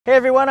Hey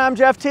everyone, I'm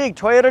Jeff Teague,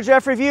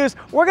 ToyotaJeff Reviews.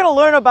 We're going to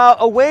learn about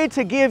a way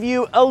to give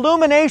you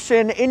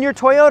illumination in your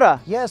Toyota.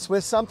 Yes,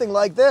 with something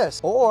like this,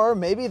 or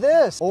maybe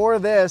this, or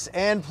this,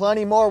 and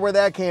plenty more where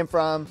that came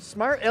from.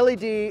 Smart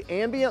LED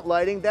ambient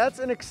lighting, that's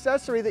an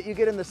accessory that you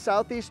get in the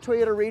Southeast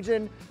Toyota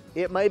region.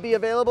 It might be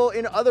available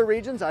in other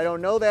regions, I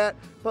don't know that.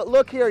 But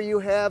look here, you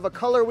have a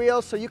color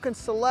wheel so you can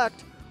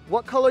select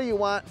what color you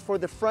want for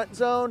the front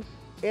zone.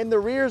 In the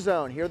rear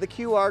zone, here are the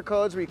QR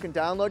codes where you can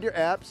download your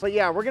apps. But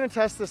yeah, we're gonna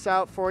test this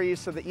out for you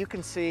so that you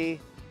can see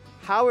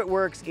how it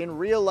works in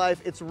real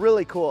life. It's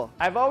really cool.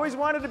 I've always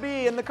wanted to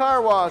be in the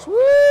car wash. Woo!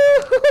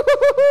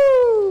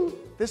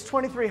 This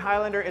 23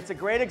 Highlander, it's a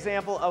great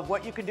example of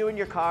what you can do in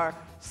your car.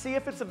 See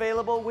if it's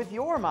available with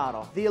your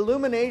model. The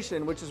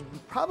illumination, which is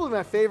probably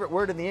my favorite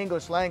word in the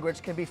English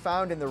language, can be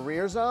found in the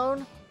rear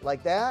zone,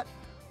 like that,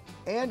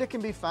 and it can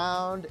be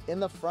found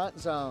in the front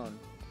zone,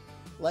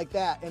 like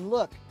that. And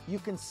look, you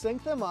can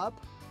sync them up,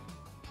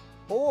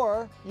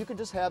 or you can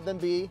just have them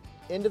be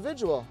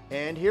individual.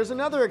 And here's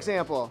another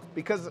example,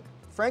 because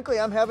frankly,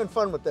 I'm having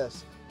fun with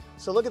this.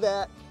 So look at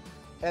that.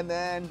 And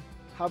then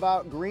how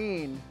about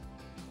green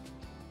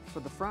for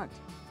the front?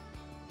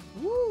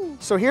 Woo.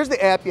 So here's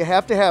the app. You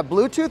have to have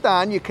Bluetooth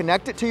on. You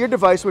connect it to your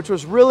device, which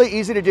was really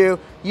easy to do.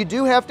 You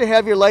do have to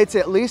have your lights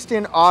at least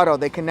in auto.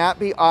 They cannot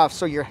be off.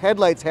 So your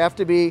headlights have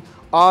to be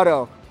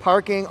auto,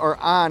 parking or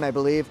on, I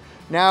believe.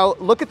 Now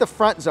look at the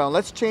front zone.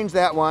 Let's change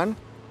that one.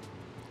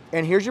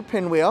 And here's your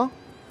pinwheel.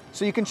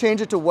 So you can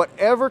change it to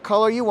whatever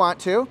color you want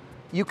to.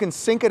 You can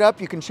sync it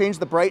up. You can change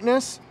the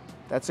brightness.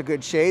 That's a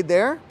good shade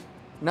there.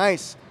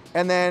 Nice.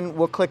 And then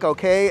we'll click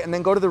OK and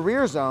then go to the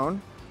rear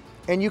zone.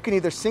 And you can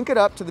either sync it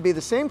up to be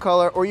the same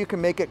color or you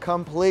can make it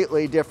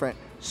completely different.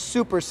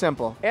 Super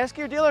simple. Ask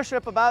your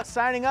dealership about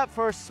signing up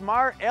for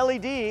Smart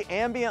LED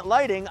Ambient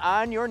Lighting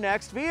on your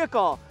next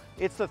vehicle.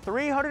 It's the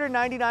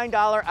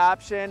 $399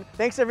 option.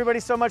 Thanks everybody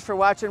so much for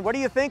watching. What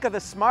do you think of the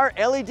Smart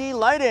LED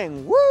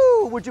lighting?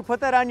 Woo! Would you put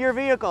that on your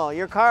vehicle,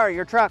 your car,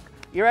 your truck,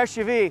 your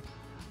SUV?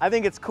 I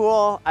think it's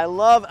cool. I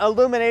love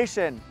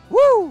illumination.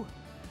 Woo!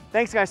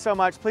 Thanks guys so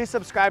much. Please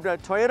subscribe to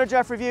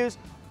ToyotaJeff Reviews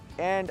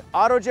and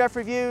AutoJeff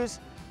Reviews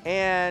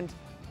and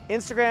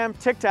Instagram,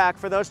 TikTok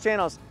for those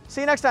channels.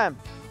 See you next time.